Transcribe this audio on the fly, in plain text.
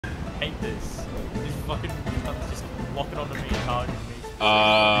hate this. This fucking just locking onto me and targeting me.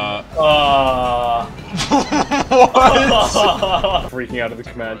 What? Freaking out of the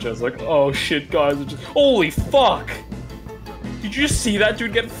command chest, like, oh shit, guys, are just holy fuck! Did you see that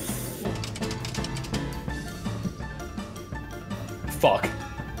dude get? Fuck.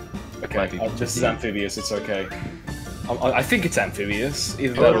 Okay, this is amphibious. It's okay. I think it's amphibious.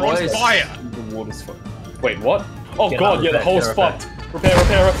 Either that or on fire. The water's fucked. Wait, what? Oh Get god, out, yeah, the repair, hole's get fucked.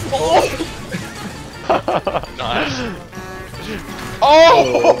 Repair. Oh! Nice.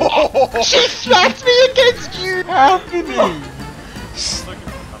 Oh! She smacked me against you! Happening!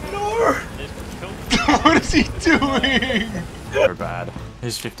 No! What is he doing? So bad.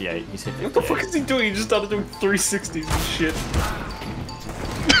 He's 58. He's hit 58. What the fuck is he doing? He just started doing 360s and shit.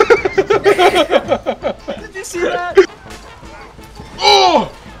 Did you see that? Oh!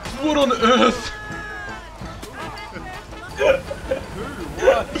 What on earth?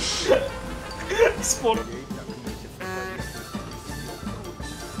 What? Spawn.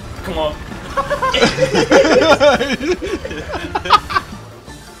 Come on.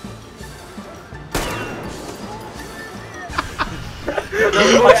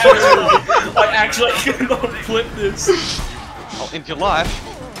 I actually cannot flip this. I'll end your life.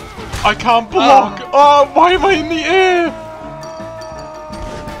 I can't block! Oh, why am I in the air?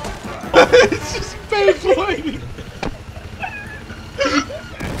 It's just Beyblade!